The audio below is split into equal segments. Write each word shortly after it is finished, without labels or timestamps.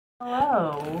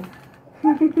Hello.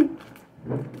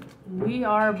 We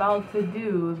are about to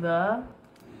do the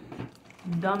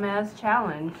dumbass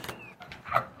challenge.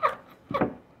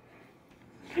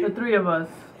 The three of us.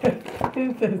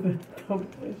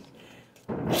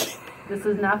 This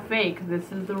is not fake.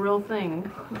 This is the real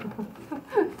thing.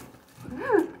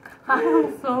 I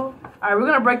am so... Alright, we're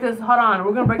gonna break this. Hold on.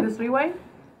 We're gonna break this three-way.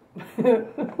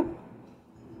 Look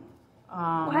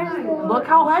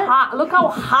how hot. Look how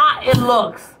hot it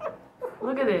looks.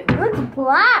 Look at it. It looks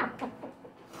black.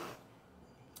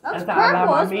 That's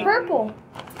purple. It's purple.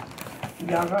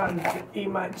 Y'all gonna eat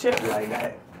my chip like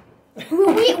that? we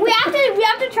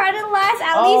have to try to last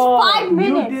at least 5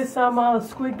 minutes. You did some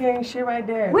Squid Game shit right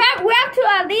there. We have to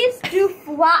at least do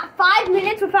 5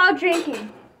 minutes without drinking.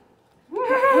 We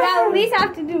at least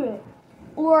have to do it,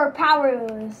 or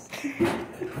powerless.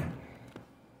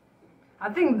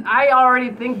 I already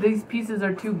think these pieces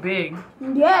are too big.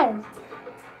 Yes.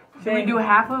 Should we do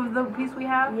half of the piece we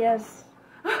have? Yes.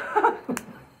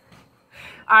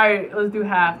 Alright, let's do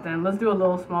half then. Let's do a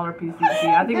little smaller piece.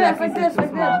 I think that piece is too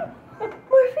small. My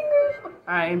fingers.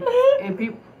 Alright, and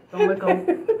people, don't lick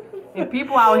them. And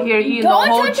people out here eating the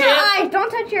whole chip. Don't touch your eyes.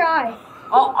 Don't touch your eyes.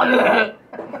 Oh,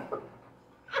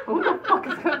 who the fuck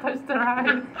is gonna touch their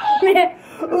eyes?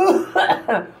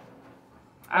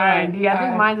 Alright, I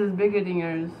think mine's is bigger than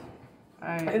yours.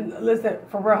 Alright. Listen,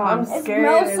 for real, I'm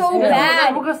scared. It smells so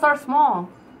bad. We're gonna start small.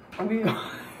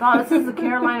 No, this is the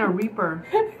Carolina Reaper.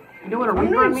 You know what a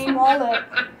Reaper means? Smaller.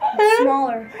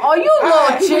 Smaller. Oh, you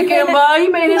little chicken, bud. You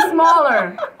made it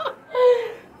smaller.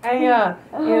 Hey, you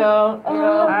know.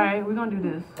 Alright, we're gonna do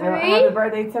this. Happy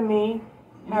birthday to me.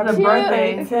 Happy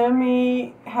birthday to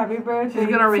me. Happy birthday. She's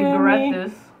gonna regret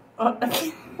this.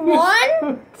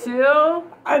 1, 2.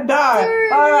 I died.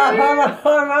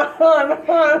 Hold on.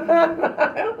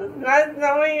 It was nice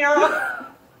knowing y'all.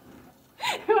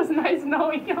 It was nice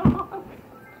knowing y'all.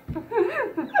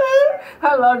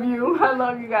 I love you. I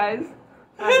love you guys.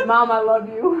 Mom, I love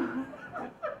you.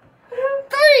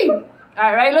 3.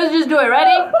 Alright, ready? Let's just do it.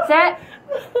 Ready? Set.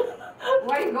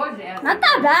 Where you going, Jan? Not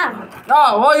that bad.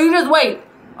 Oh, well, you just wait.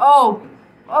 Oh.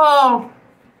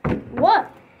 What?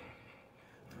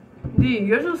 D,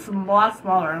 yours is a lot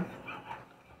smaller.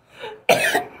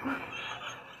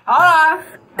 Hold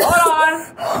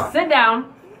on. Sit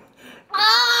down.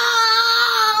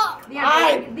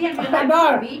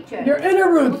 You're in a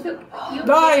room.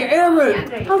 Die, you're in a room.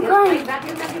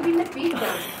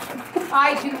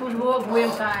 Ai, tipo, novo,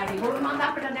 cara. Vou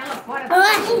mandar pra janela fora.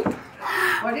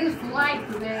 What is flight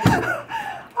today?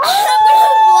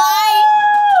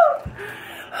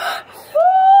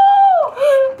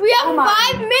 We have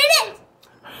 5 minutes.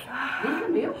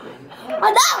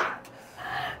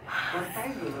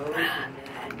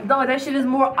 No, that shit is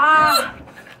more.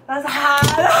 That's hot.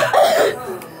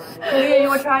 Leah, you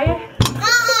wanna try it?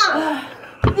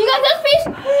 You got this piece?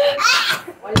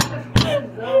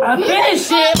 I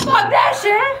finished it. Fuck that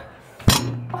shit.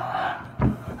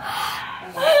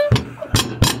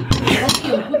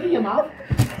 Put in your mouth.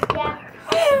 Yeah.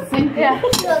 Yeah.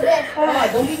 Feel this. Oh,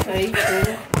 don't be crazy.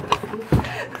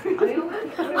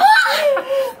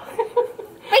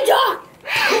 My jaw.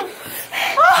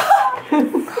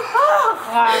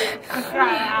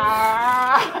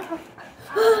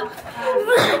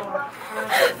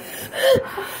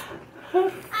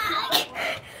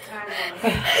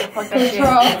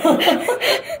 Control.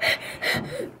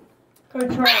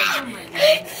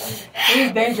 It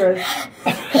is dangerous.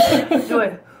 Do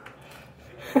it.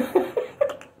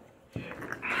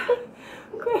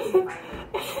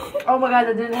 Oh my god,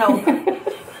 that didn't help.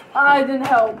 It didn't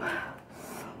help.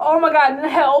 Oh my god, it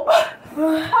didn't help.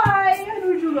 Hi,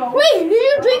 where'd you go? Wait, did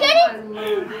you drink any?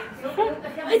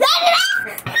 Is that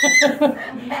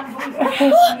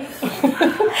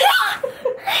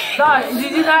No,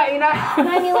 did you not?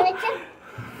 Mommy, you want a chip?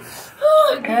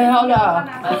 Hey, hold on.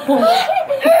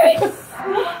 Did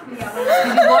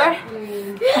you more?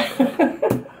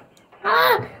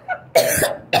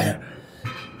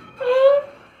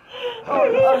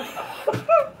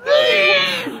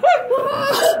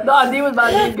 No, D was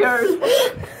about to get yours.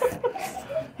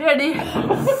 Here, D.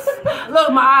 Look,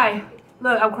 my eye.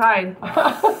 Look, I'm crying.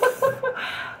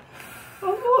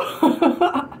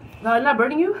 No, it's not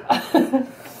burning you?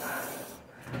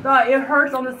 No, it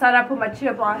hurts on the side I put my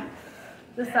chip on.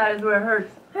 This side is where it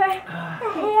hurts.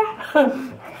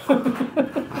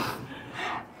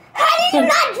 How did you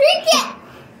not drink it?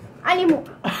 I need more.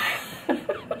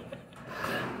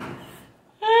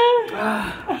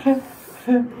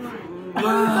 The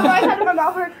right side of my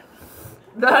mouth hurts.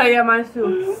 Yeah, mine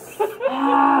too.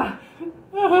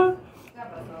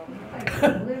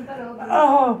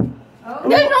 Oh.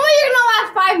 There's no way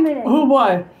minutes. Who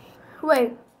won?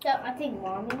 Wait. I think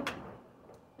mommy.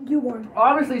 You won.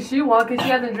 Obviously, she won because she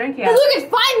hasn't drank Hey, yet. look, it's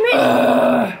 5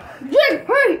 minutes. Drink,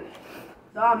 hurry.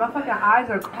 Oh, my fucking eyes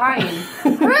are crying.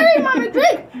 Hurry, mommy,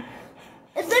 drink.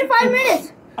 It's been 5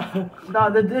 minutes. No,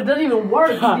 it doesn't even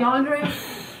work, DeAndre.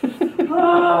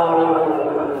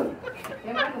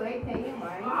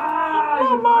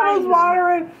 My mama's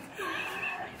watering.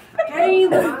 Quem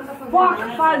fuck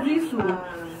faz isso?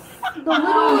 The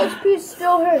littlest piece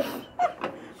still hurts.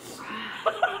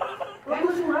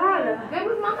 Vamos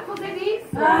manda fazer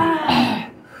isso.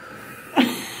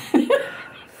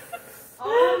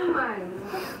 Oh my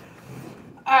God.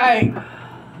 Hey.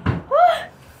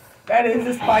 That is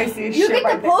the spiciest You shit get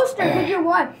right the poster because you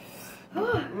won.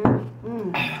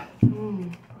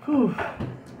 Whew.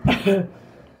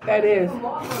 That is.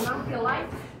 Logo, não, que like.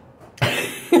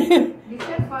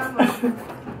 Isso é fama.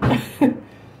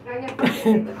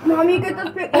 Mommy, you get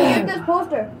this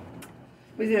poster.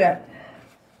 Let me see that.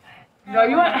 No,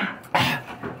 you want?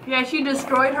 Yeah, she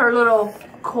destroyed her little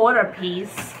quarter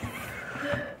piece.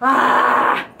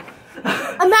 Ah!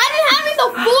 Imagine having the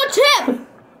full chip.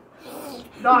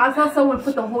 No, I saw someone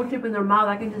put the whole chip in their mouth.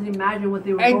 I can just imagine what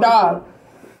they were Hey, going dog.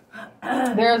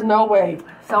 There's no way. through.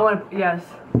 Someone, yes.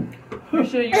 You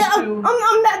should use two.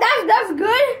 That's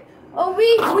good. Oh,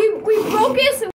 we broke it.